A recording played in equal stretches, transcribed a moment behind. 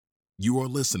You are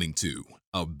listening to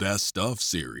a Best Of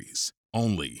series,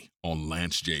 only on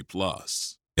Lance J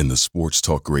Plus. In the sports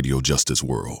talk radio justice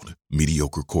world,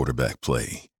 mediocre quarterback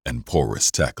play and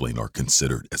porous tackling are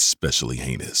considered especially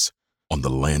heinous. On the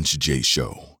Lance J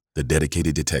Show, the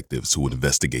dedicated detectives who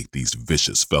investigate these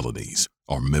vicious felonies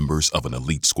are members of an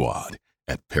elite squad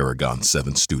at Paragon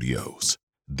 7 Studios.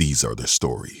 These are their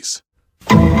stories.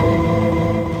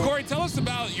 Corey, tell us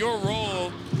about your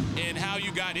role and how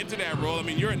you got into that role. I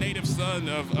mean, you're a native son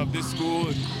of this school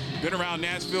and been around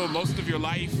Nashville most of your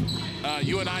life.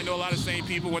 You and I know a lot of the same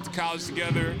people, went to college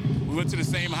together. We went to the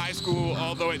same high school,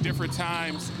 although at different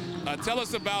times. Tell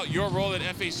us about your role at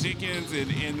F.H. Jenkins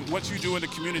and what you do in the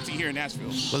community here in Nashville.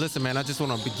 Well, listen, man, I just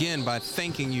want to begin by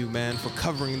thanking you, man, for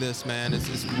covering this, man.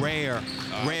 It's rare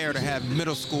to have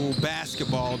middle school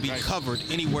basketball be covered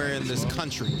anywhere in this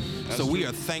country. So we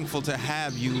are thankful to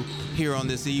have you here on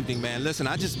this evening, man. Listen,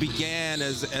 I just began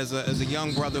as a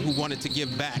young brother who wanted to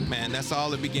give back, man. That's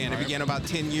all it began. It began about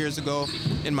 10 years ago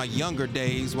in my younger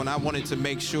days when I wanted to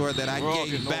make sure that I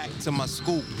gave back to my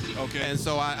school. Okay. And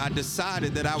so I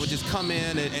decided that I would just come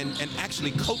in and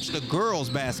actually coach the girls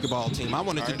basketball team. I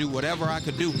wanted to do whatever I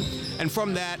could do. And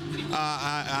from that,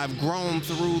 I've grown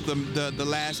through the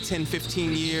last 10,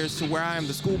 15 years to where I am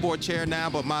the school board chair now,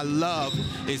 but my love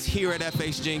is here at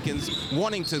F.H. Jenkins,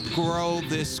 wanting to grow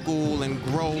this school and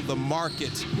grow the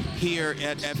market here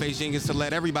at F.H. Jenkins to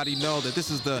let everybody know that this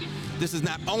is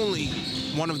not only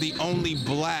one of the only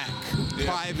black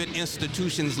private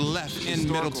institutions left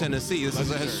in Middle Tennessee. This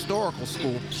is a historical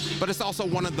school, but it's also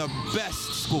one of the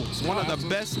best schools, one of the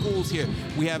best schools here.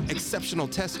 We have exceptional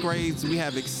test grades. We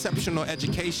have exceptional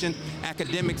education.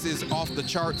 Academics is off the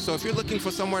charts. So if you're looking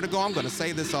for somewhere to go, I'm going to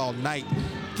say this all night.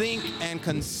 Think and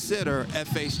consider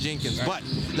F.H. Jenkins. But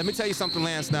let me tell you something,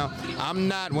 Lance. Now, I'm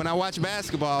not, when I watch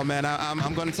basketball, man,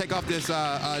 I'm going to take off this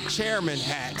chairman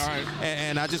hat.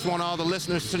 And I just want all the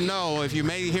listeners to know, if you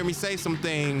may hear me say some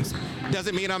things,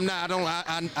 doesn't mean I'm not.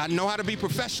 I know how to be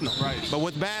professional. But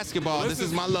with basketball, this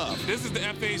is my love. This is the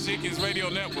F.H. Jenkins Radio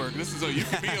Network. This is you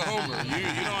can be a homer.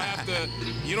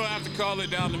 You don't have to call it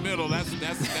down the middle.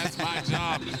 That's my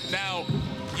job. Now,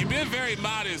 you've been very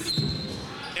modest.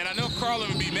 And I know Carlin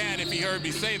would be mad if he heard me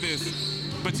say this,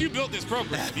 but you built this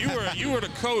program. You were the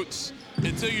coach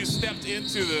until you stepped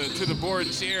into the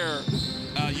board chair.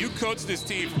 You coached this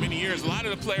team for many years. A lot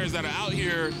of the players that are out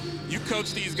here, you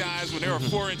coached these guys when they were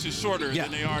 4 inches shorter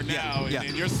than they are now.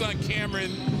 And your son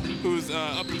Cameron, who's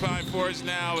up in Pine Forest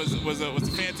now, was a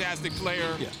fantastic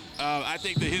player. I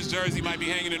think that his jersey might be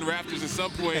hanging in the rafters at some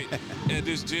point at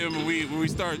this gym when we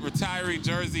start retiring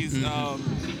jerseys.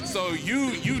 So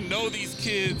you know these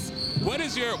kids. What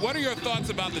are your thoughts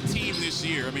about the team this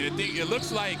year? I mean, it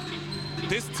looks like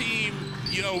this team,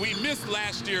 we missed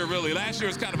last year, really. Last year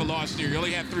was kind of a lost year. You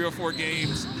only had 3 or 4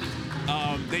 games.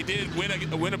 They did win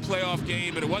a playoff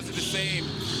game, but it wasn't the same.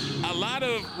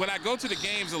 When I go to the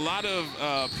games, a lot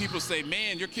of people say,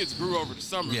 man, your kids grew over the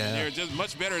summer. Yeah. They're just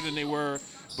much better than they were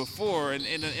before.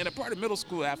 And a part of middle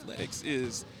school athletics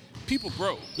is people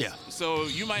grow. Yeah. So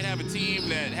you might have a team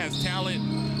that has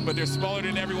talent, but they're smaller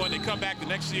than everyone. They come back the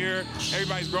next year,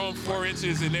 everybody's grown 4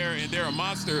 inches, and they're a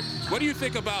monster. What do you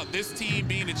think about this team,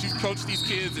 being that you've coached these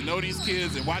kids and know these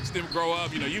kids and watched them grow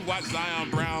up? You've watched Zion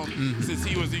Brown since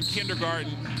he was in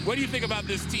kindergarten. What do you think about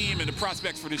this team and the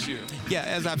prospects for this year? Yeah,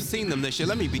 as I've seen them this year,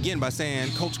 let me begin by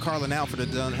saying Coach Carlin Alford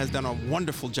has done a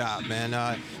wonderful job, man.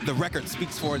 The record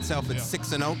speaks for itself at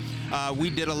 6-0. We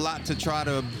did a lot to try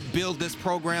to build this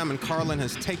program, and Carlin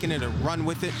has taken it and run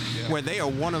with it, where they are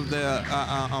one of the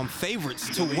favorites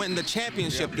to win the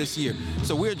championship this year.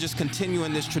 So we're just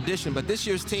continuing this tradition. But this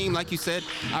year's team, like you said,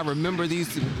 I remember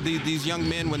these young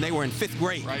men when they were in 5th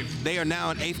grade. They are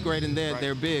now in 8th grade, and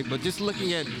they're big. But just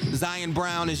looking at Zion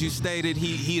Brown, as you stated,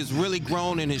 he has really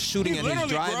grown in his shooting and his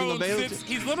driving ability.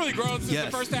 He's literally grown since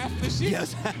the first half of this year.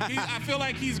 Yes. I feel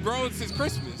like he's grown since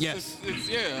Christmas. Yes.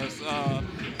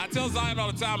 I tell Zion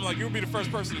all the time, I'm like, you'll be the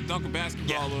first person to dunk a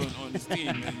basketball on this team.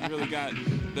 And you really got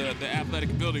the athletic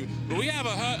ability. But we have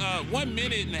 1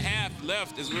 minute and a half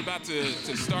left as we're about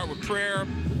to start with prayer.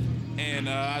 And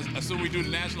I assume we do the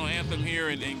national anthem here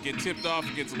and get tipped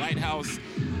off against Lighthouse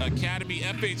Academy.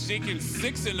 F.H. Jenkins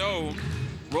 6-0,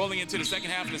 rolling into the second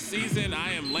half of the season.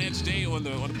 I am Lance J on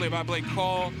the play-by-play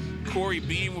call. Corey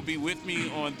Bean will be with me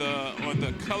on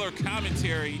the color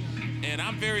commentary. and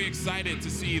I'm very excited to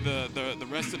see the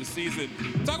rest of the season.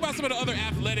 Talk about some of the other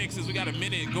athletics as we got a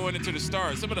minute going into the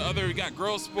start. Some of the other, we got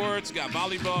girls sports, we got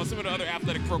volleyball, some of the other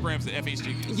athletic programs at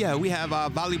FHG. Yeah, we have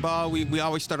volleyball. We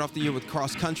always start off the year with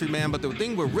cross country, man. But the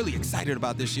thing we're really excited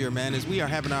about this year, man, is we are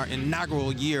having our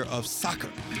inaugural year of soccer.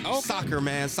 Okay. Soccer,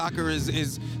 man. Soccer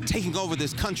is taking over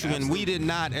this country, Absolutely. and we did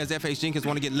not, as FH Jenkins,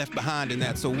 want to get left behind in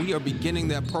that. So we are beginning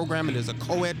that program. It is a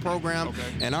co-ed program,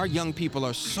 and our young people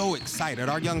are so excited.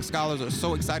 Our young scholars are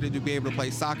so excited to be able to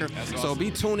play soccer. That's So awesome.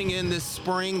 be tuning in this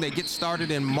spring. They get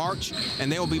started in March,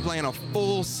 and they will be playing a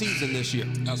full season this year.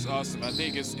 That's awesome. I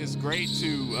think it's great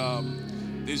to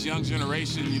this young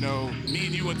generation. You know, me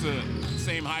and you went to the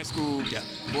same high school,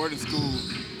 boarding school.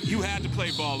 You had to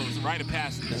play ball. It was a rite of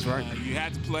passage. That's right. You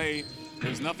had to play.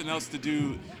 There's nothing else to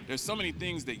do. There's so many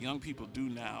things that young people do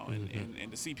now,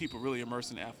 and to see people really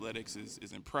immersed in athletics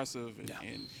is impressive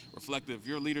and reflective of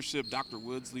your leadership, Dr.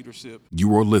 Wood's leadership.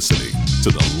 You are listening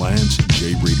to the Lance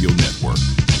J Radio Network.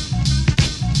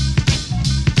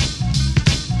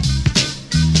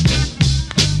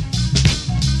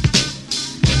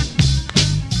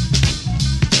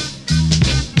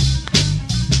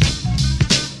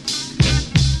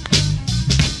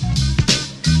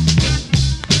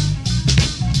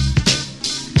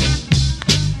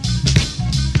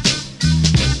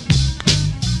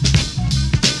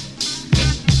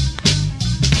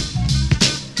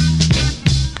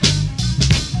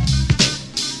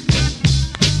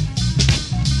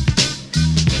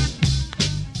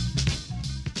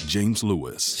 James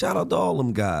Lewis. Shout out to all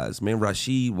them guys, man.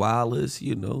 Rasheed Wallace,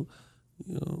 you know,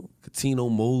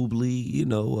 Katino Mobley,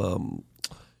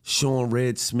 Sean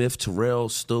Red Smith, Terrell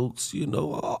Stokes,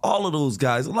 all of those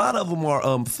guys. A lot of them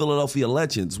are Philadelphia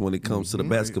legends when it comes to the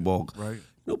basketball. Right.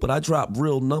 But I drop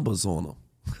real numbers on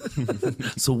them.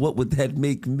 So what would that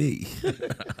make me?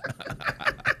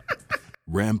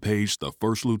 Rampage, the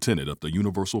first lieutenant of the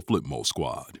Universal Flipmo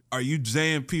Squad. Are you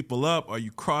jaying people up? Are you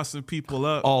crossing people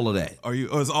up? All of that. Or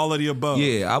is all of the above?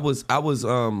 Yeah, I was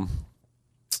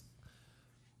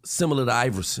similar to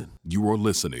Iverson. You are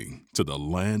listening to the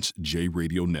Lance J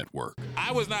Radio Network.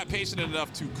 I was not patient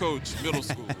enough to coach middle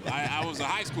school. I was a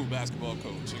high school basketball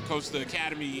coach and coached the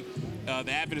academy,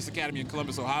 the Adventist Academy in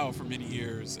Columbus, Ohio for many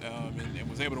years, and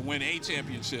was able to win a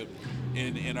championship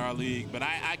in our league. But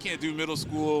I can't do middle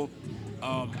school.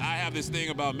 I have this thing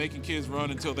about making kids run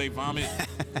until they vomit,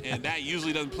 and that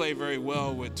usually doesn't play very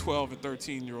well with 12 and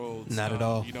 13-year-olds. Not at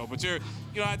all. But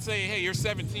I'd say, hey, you're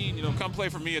 17. Come play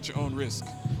for me at your own risk.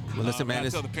 Well, listen, man, I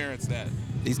tell the parents that.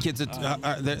 These kids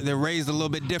they're raised a little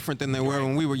bit different than they were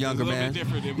when we were younger, man.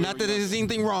 Not that there's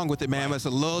anything wrong with it, man, but it's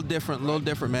a little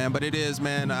different, man. But it is,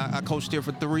 man. I coached here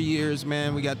for 3 years,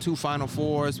 man. We got 2 Final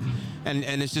Fours,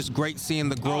 and it's just great seeing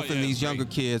the growth in these younger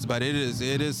kids. But it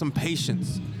is some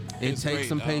patience. It takes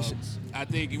some patience. I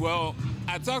think,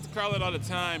 I talk to Carlin all the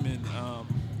time, and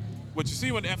what you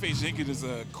see with FH Jenkins is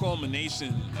a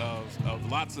culmination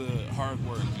of lots of hard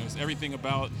work. It's everything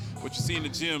about what you see in the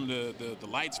gym, the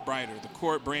lights brighter, the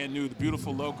court brand new, the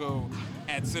beautiful logo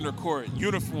at center court,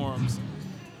 uniforms.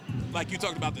 Like you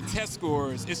talked about the test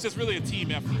scores, it's just really a team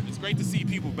effort. It's great to see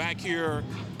people back here,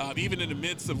 even in the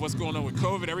midst of what's going on with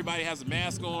COVID. Everybody has a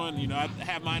mask on. I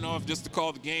have mine off just to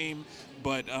call the game.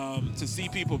 But to see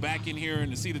people back in here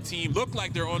and to see the team look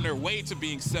like they're on their way to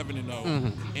being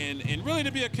 7-0 and really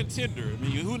to be a contender. I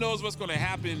mean, who knows what's going to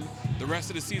happen the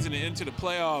rest of the season and into the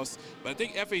playoffs. But I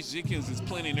think FH Jenkins is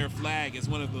planting their flag as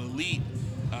one of the elite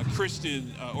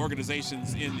Christian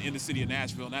organizations in the city of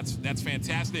Nashville. And that's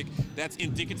fantastic. That's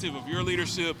indicative of your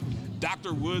leadership,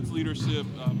 Dr. Wood's leadership,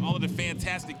 all of the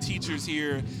fantastic teachers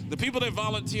here, the people that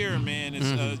volunteer, man.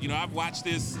 It's, I've watched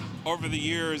this over the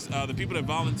years. The people that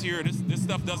volunteer, this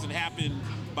stuff doesn't happen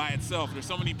by itself. There's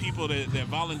so many people that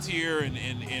volunteer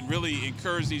and really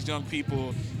encourage these young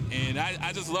people. And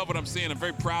I just love what I'm seeing. I'm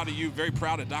very proud of you, very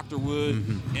proud of Dr. Wood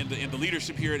and the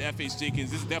leadership here at FH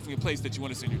Jenkins. This is definitely a place that you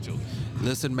want to send your children.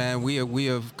 Listen, man, we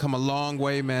have come a long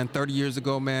way, man. 30 years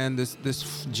ago, man,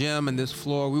 this gym and this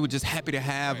floor, we were just happy to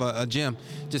have a gym,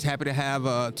 just happy to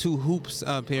have 2 hoops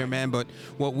up here, man. But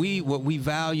what we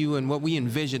value and what we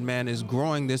envision, man, is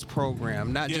growing this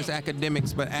program, not just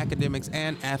academics, but academics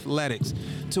and athletics,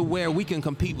 to where we can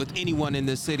compete with anyone in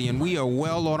this city. And we are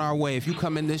well on our way. If you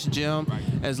come in this gym,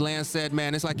 as Lance said,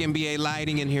 man, it's like NBA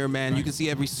lighting in here, man. You can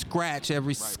see every scratch,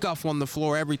 every scuff on the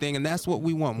floor, everything, and that's what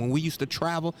we want. When we used to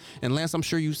travel, and Lance, I'm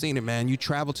sure you've seen it, man. You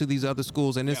travel to these other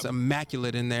schools, and it's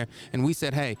immaculate in there. And we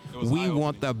said, hey, we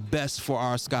want the best for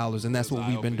our scholars, and that's what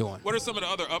we've been doing. What are some of the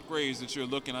other upgrades that you're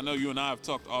looking? I know you and I have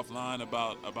talked offline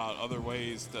about other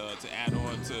ways to add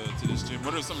on to this gym.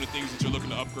 What are some of the things that you're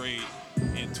looking to upgrade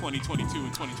in 2022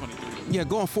 and 2023? Yeah,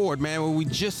 going forward, man, well, we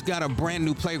just got a brand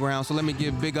new playground, so let me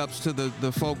give big ups to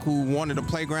the folk who wanted a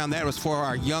playground. That was for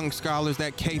our young scholars,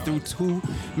 that K through 2.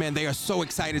 Man, they are so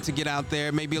excited to get out there.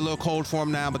 It may be a little cold for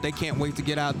them now, but they can't wait to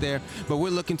get out there. But we're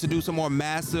looking to do some more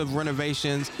massive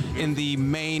renovations in the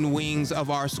main wings of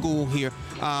our school here.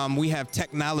 We have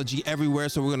technology everywhere,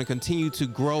 so we're going to continue to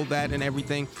grow that and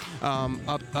everything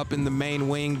up in the main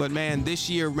wing. But, man, this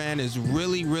year, man, is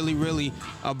really, really, really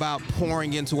about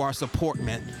pouring into our support,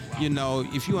 man. You know,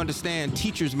 if you understand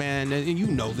teachers, man, and you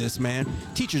know this, man,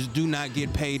 teachers do not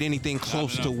get paid anything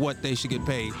close to what they should get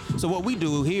paid. So what we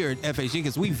do here at FH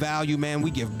Jenkins, we value, man,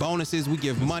 we give bonuses, we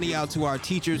give money out to our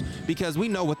teachers because we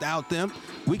know without them,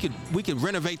 we could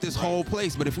renovate this whole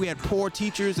place. But if we had poor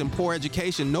teachers and poor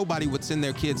education, nobody would send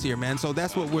their kids here, man. So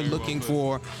that's what we're looking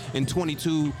for in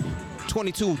 22,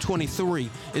 23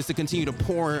 is to continue to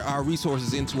pour our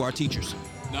resources into our teachers.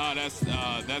 No, that's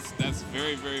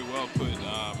very, very well put.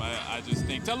 I just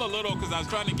think, tell a little, because I was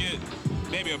trying to get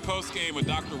maybe a post game with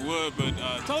Dr. Wood, but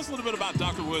tell us a little bit about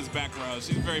Dr. Wood's background.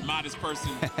 She's a very modest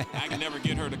person. I can never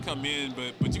get her to come in,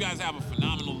 but you guys have a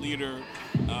phenomenal leader,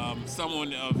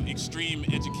 someone of extreme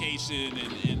education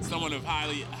and someone of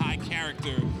high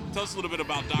character. Tell us a little bit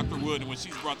about Dr. Wood and what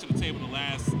she's brought to the table the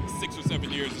last 6 or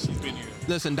 7 years that she's been here.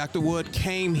 Listen, Dr. Wood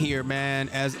came here, man,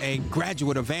 as a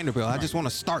graduate of Vanderbilt. I just want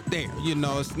to start there. You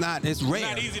know, it's rare. It's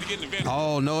not easy to get into Vanderbilt.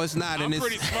 Oh, no, it's not. I'm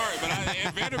pretty smart, but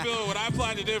at Vanderbilt, when I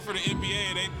applied to them for the NBA,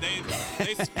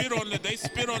 they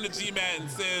spit on the GMAT and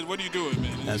said, "What are you doing,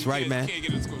 man?" That's right, man. Can't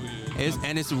get into school here.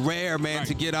 It's rare, man,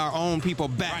 to get our own people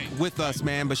back with us,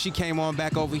 man. But she came on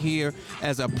back over here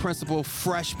as a principal,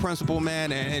 fresh principal,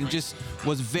 man, and just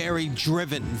was very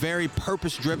driven, very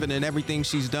purpose-driven in everything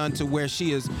she's done to where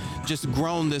she has just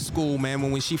grown this school,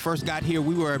 man. When she first got here,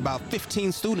 we were about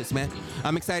 15 students, man.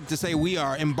 I'm excited to say we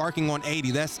are embarking on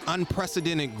 80. That's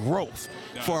unprecedented growth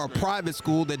for a private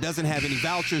school that doesn't have any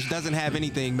vouchers, doesn't have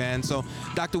anything, man. So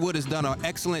Dr. Wood has done an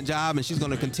excellent job, and she's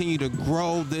going to continue to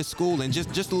grow this school. And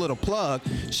just a little plug,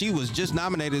 she was just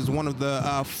nominated as one of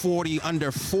the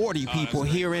under 40 people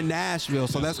here in Nashville.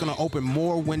 So that's going to open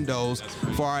more windows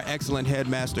for our excellent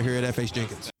headmaster here at FH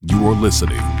Jenkins. You are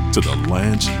listening to the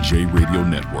Lance J Radio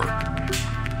Network.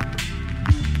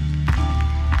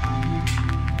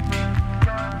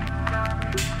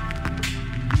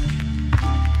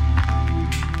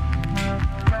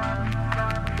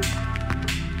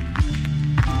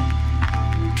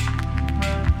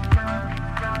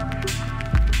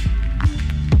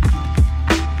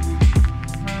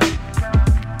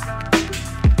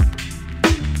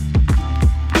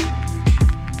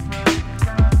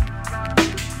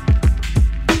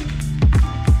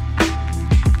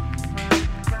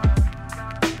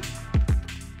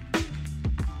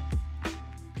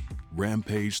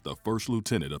 Rampage, the first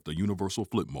lieutenant of the Universal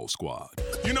Flipmo Squad.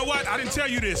 You know what? I didn't tell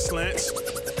you this, Lance.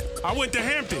 I went to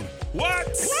Hampton. What?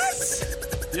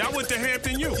 Yeah, I went to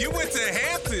Hampton U. You went to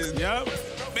Hampton? Yep.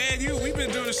 Man, we've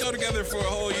been doing a show together for a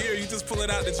whole year. You just pull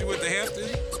it out that you went to Hampton?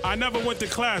 I never went to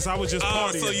class. I was just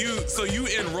partying. So you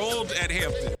enrolled at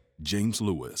Hampton? James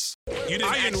Lewis.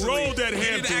 I enrolled at Hampton.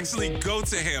 You didn't actually go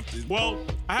to Hampton. Well,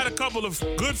 I had a couple of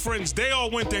good friends. They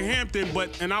all went to Hampton,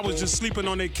 and I was just sleeping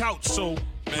on their couch, so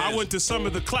I went to some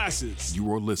of the classes.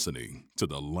 You are listening to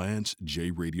the Lance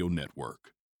J Radio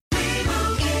Network.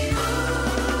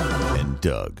 And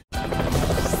Doug.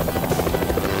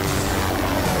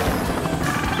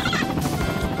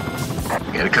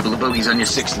 Got a couple of bogeys on your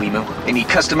 6th limo. They need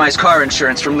customized car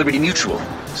insurance from Liberty Mutual,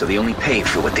 so they only pay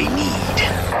for what they need.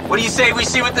 What do you say we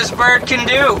see what this bird can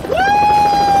do?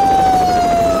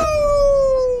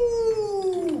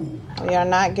 We are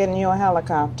not getting you a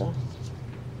helicopter.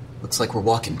 Looks like we're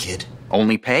walking, kid.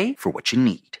 Only pay for what you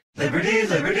need. Liberty,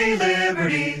 liberty,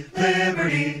 liberty,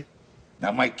 liberty.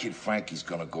 Now, my kid Frankie's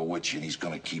gonna go with you, and he's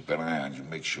gonna keep an eye on you,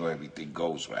 make sure everything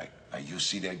goes right. Now, you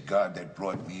see that guard that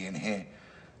brought me in here?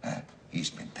 He's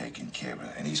been taken care of,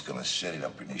 and he's gonna set it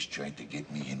up in this joint to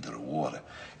get me into the water.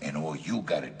 And all you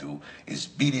gotta do is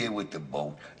be there with the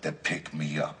boat to pick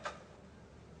me up.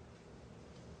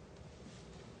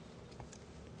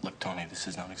 Look, Tony, this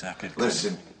is not exactly...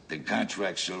 Listen, the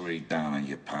contract's already down on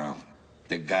you, pal.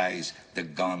 The guys, the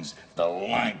guns, the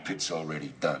line pit's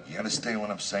already dug. You understand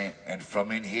what I'm saying? And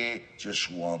from in here,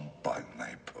 just one button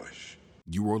I push.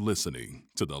 You are listening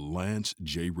to the Lance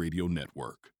J Radio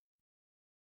Network.